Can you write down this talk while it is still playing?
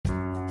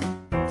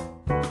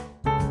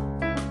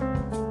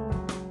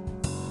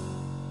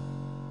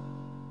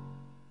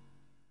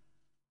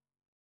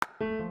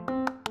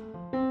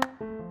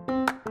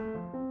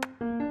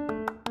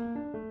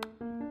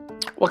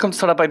Welcome to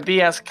Startup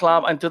Ideas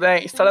Club, and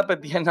today Startup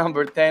Idea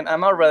number 10.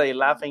 I'm already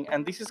laughing,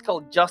 and this is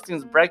called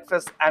Justin's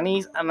Breakfast, and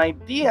it's an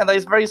idea that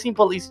is very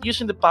simple. It's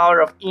using the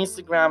power of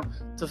Instagram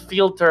to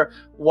filter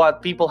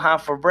what people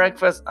have for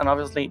breakfast, and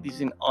obviously this is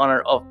in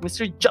honor of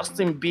Mr.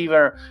 Justin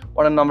Bieber,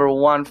 one of the number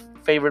one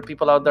favorite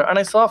people out there. And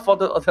I saw a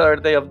photo the other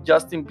day of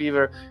Justin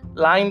Bieber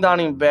lying down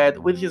in bed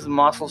with his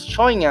muscles,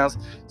 showing us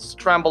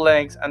scrambled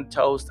eggs and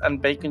toast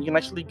and bacon. You can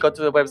actually go to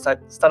the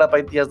website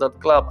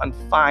startupideas.club and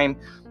find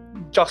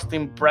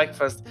Justin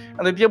Breakfast. And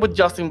the idea with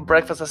Justin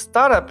Breakfast as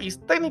startup is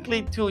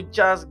technically to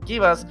just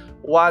give us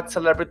what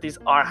celebrities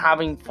are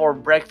having for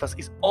breakfast.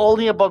 It's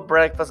only about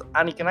breakfast,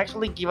 and it can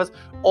actually give us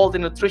all the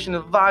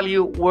nutritional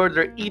value, where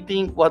they're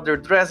eating, what they're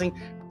dressing.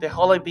 The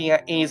whole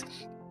idea is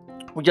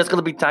we're just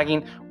going to be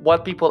tagging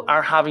what people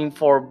are having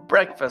for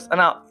breakfast. And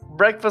now,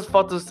 breakfast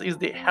photos is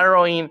the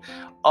heroine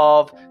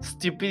of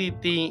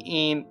stupidity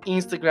in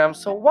Instagram,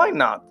 so why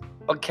not?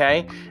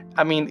 Okay,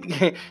 I mean,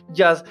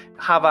 just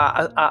have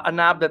an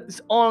app that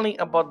is only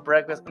about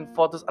breakfast and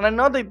photos. And I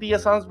know the idea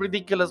sounds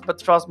ridiculous, but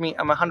trust me,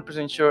 I'm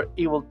 100% sure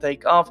it will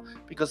take off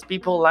because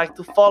people like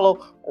to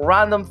follow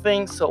random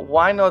things. So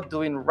why not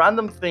doing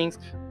random things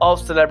of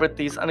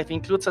celebrities? And it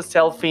includes a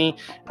selfie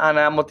and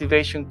a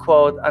motivation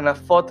quote and a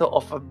photo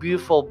of a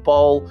beautiful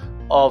bowl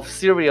of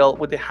cereal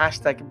with the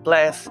hashtag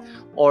bless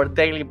or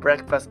daily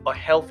breakfast or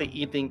healthy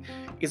eating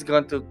is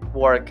going to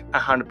work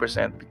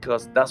 100%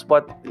 because that's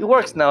what it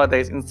works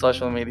nowadays in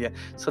social media.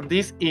 So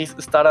this is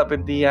Startup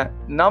Idea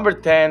number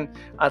 10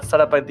 at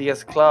Startup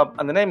Ideas Club,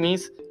 and the name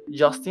is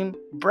Justin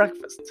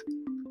Breakfast.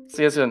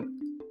 See you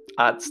soon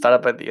at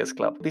Startup Ideas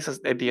Club. This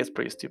idea is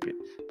pretty stupid,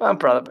 but I'm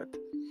proud of it.